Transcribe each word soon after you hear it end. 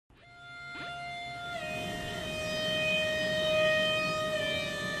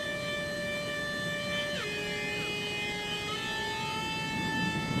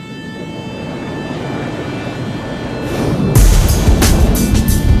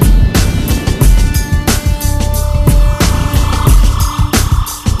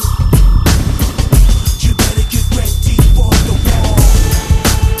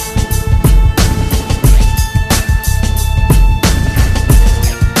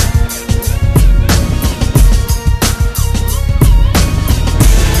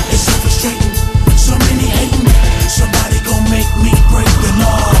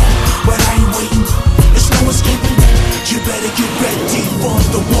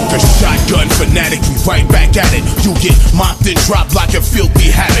The shotgun fanatic, we right back at it. You get mopped and dropped like a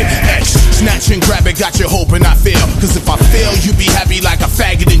filthy habit. X, snatch and grab it, got you hoping I fail. Cause if I fail, you be happy like a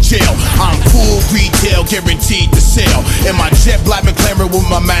faggot in jail. I'm full retail, guaranteed to sell. And my jet black McLaren with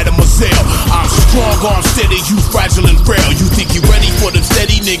my mademoiselle. I'm strong, arm steady, you fragile and frail. You think you ready for them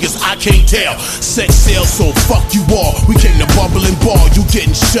steady niggas? I can't tell. Sex sales, so fuck you all. We came to bubble and ball, you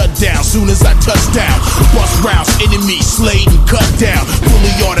getting shut down soon as I touch down. Bust rounds, enemy slayed and cut down.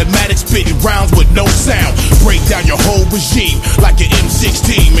 Fully automatic, spitting rounds with no sound. Break down your whole regime like an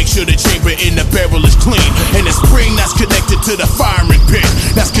M16. Make sure the chamber in the barrel is clean. And the spring that's connected to the firing pin,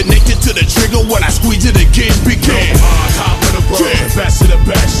 that's connected to the trigger when I squeeze it again. Begin. Top of the world, the best of the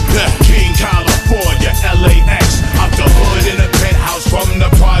best. King California, LAX. Out the hood in a penthouse from the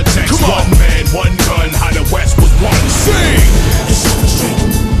projects. One man, one gun, how the West was won. Sing. It's so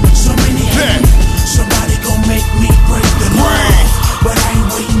frustrating, so many hate. Somebody gon' make me break the law, but I ain't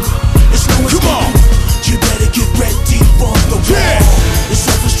waiting. It's no escape. You better get ready for the war. It's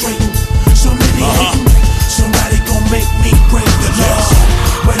so frustrating, so many hate. Somebody gon' make me break the law,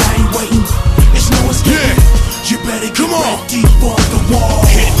 but I ain't waiting. It's no escape. You better get ready for the war.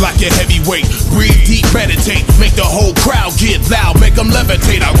 Hit like a heavyweight, breathe deep, meditate. Make the whole crowd get loud, make them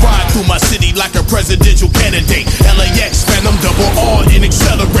levitate. I ride through my city like a presidential candidate. LAX, phantom double R and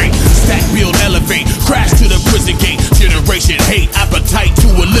accelerate. Stack, build, elevate, crash to the prison gate. Generation hate, appetite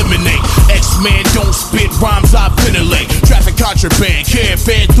to eliminate. X-Man don't spit rhymes, I ventilate. Traffic contraband,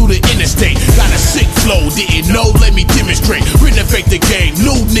 caravan through the interstate. Got a sick flow, didn't know, let me demonstrate. Renovate the game,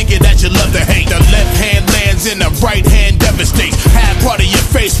 new nigga that you love to hate. The left hand lands in the right hand devastates. Half part of your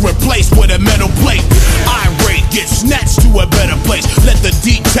face replaced with a metal plate. Irate, get snatched to a better place. Let the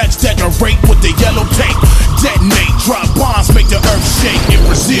deep text decorate with the yellow tape. Detonate, drop bombs, make the earth shake. In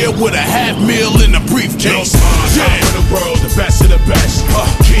Brazil with a half meal in a briefcase. Top of the world, the best of the best.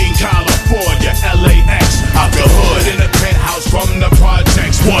 King California, LAX. Out the hood in a penthouse from the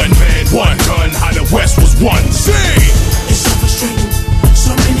projects. One man, one gun, how the West was won. Sing. It's so frustrating,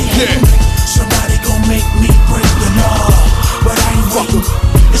 so many hate. Somebody gon' make me break the law, but I ain't waiting.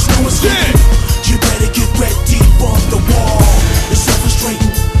 It's no escape. You better get ready for the war. It's so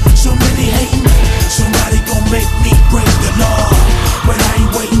frustrating, so many hating. Somebody gon' make me break the law, but I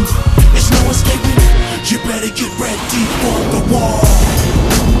ain't waiting. It's no escaping. You better get ready for the war.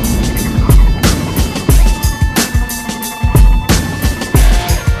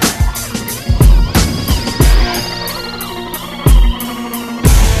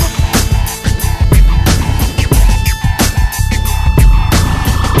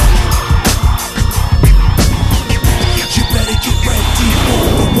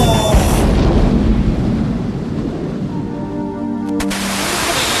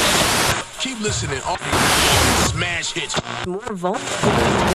 Keep listening. Smash hits. More